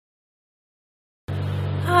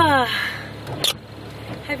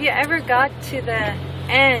Have you ever got to the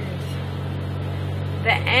end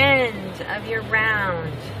of your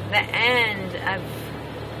round, the end of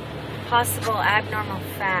possible abnormal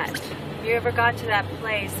fat? Have you ever got to that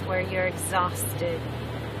place where you're exhausted,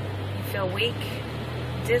 you feel weak,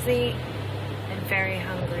 dizzy, and very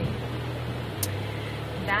hungry?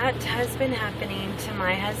 That has been happening to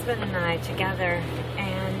my husband and I together,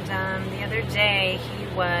 and the other day he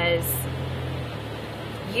was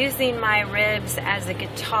using my ribs as a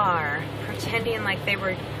guitar, pretending like they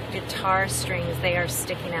were guitar strings. They are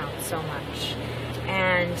sticking out so much,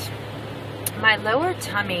 and my lower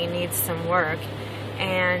tummy needs some work,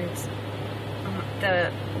 and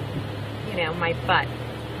my butt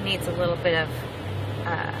needs a little bit of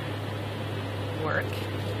work.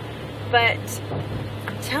 But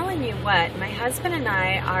I'm telling you what, my husband and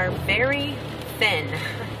I are very thin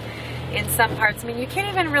in some parts. I mean, you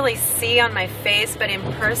can't even really see on my face, but in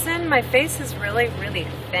person, my face is really, really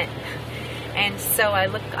thin. And so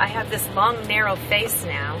I have this long, narrow face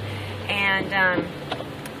now. And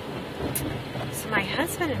so my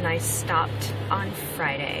husband and I stopped on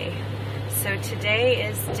Friday. So today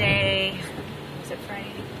is day, is it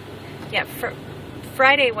Friday? Yeah,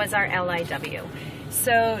 Friday was our LIW.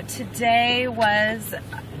 So today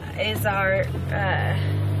is our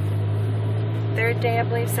third day, I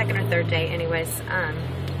believe, second or third day, anyways. 1,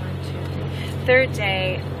 2, 3, third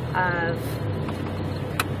day of,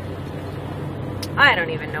 I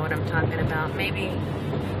don't even know what I'm talking about. Maybe,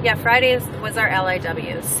 yeah, Friday was our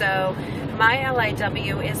LIW. So my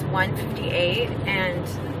LIW is 158, and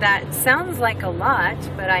that sounds like a lot,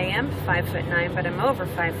 but I am 5'9", but I'm over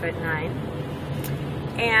 5'9".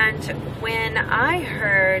 And when I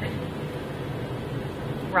heard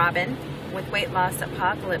Robin with Weight Loss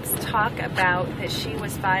Apocalypse talk about that she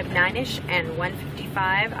was 5'9"-ish and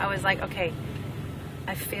 155, I was like, okay,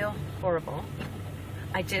 I feel horrible.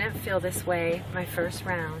 I didn't feel this way my first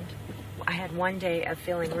round. I had one day of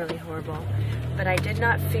feeling really horrible, but I did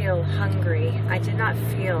not feel hungry. I did not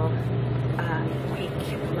feel weak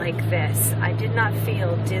like this. I did not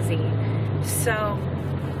feel dizzy. So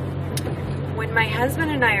when my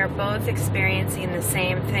husband and I are both experiencing the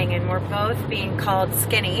same thing, and we're both being called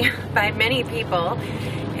skinny by many people,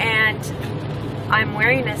 and I'm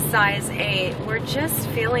wearing a size 8, we're just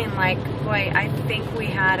feeling like, boy, I think we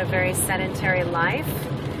had a very sedentary life.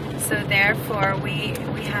 So therefore we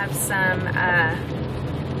have some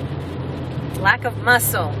lack of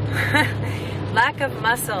muscle. Lack of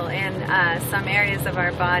muscle in some areas of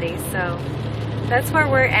our body. So that's where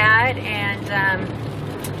we're at, and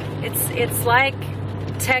it's like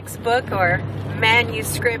textbook or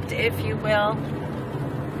manuscript, if you will,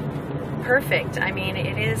 perfect. I mean,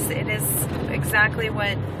 it is exactly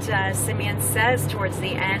what Simeon says towards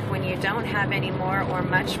the end. When you don't have any more or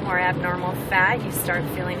much more abnormal fat, you start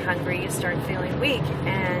feeling hungry, you start feeling weak.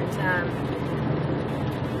 And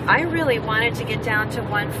I really wanted to get down to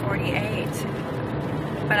 148,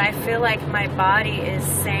 but I feel like my body is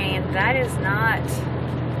saying that is not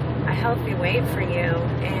a healthy weight for you.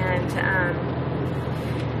 And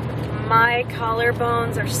my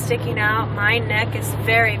collarbones are sticking out, my neck is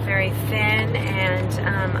very, very thin, and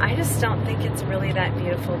I just don't think it's really that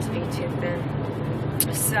beautiful to be too thin.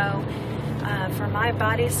 So for my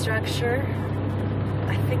body structure,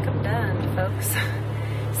 I think I'm done, folks.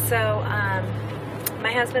 So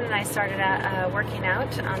my husband and I started working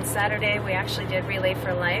out on Saturday. We actually did Relay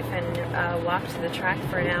for Life and walked to the track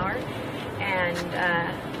for an hour, and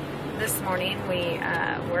this morning we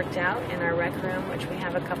worked out in our rec room, which we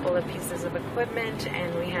have a couple of pieces of equipment,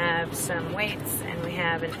 and we have some weights, and we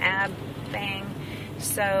have an ab thing.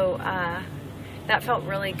 So that felt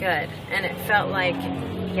really good, and it felt like,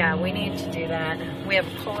 yeah, we need to do that. We have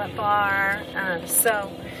a pull-up bar, so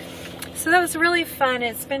that was really fun.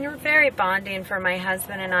 It's been very bonding for my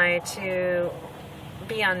husband and I to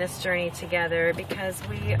be on this journey together, because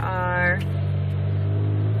we've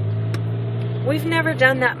never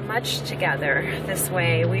done that much together this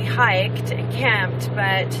way. We hiked and camped,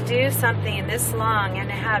 but to do something this long and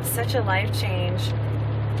to have such a life change,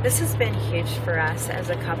 this has been huge for us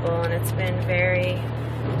as a couple, and it's been very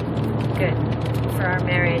good for our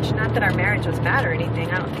marriage. Not that our marriage was bad or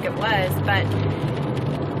anything, I don't think it was, but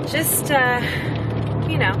just,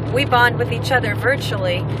 you know, we bond with each other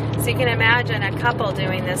virtually, so you can imagine a couple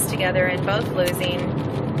doing this together and both losing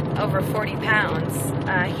over 40 pounds.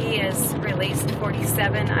 He has released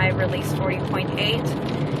 47, I released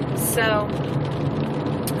 40.8. So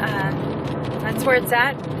that's where it's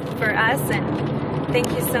at for us, and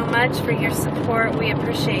thank you so much for your support. We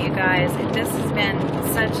appreciate you guys. This has been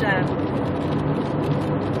such a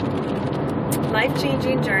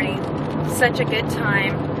life-changing journey, such a good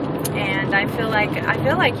time, and I feel like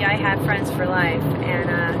I have friends for life,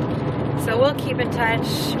 and so we'll keep in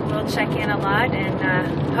touch. We'll check in a lot,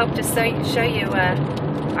 and hope to show you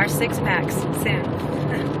our 6-packs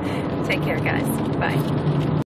soon. Take care, guys. Bye.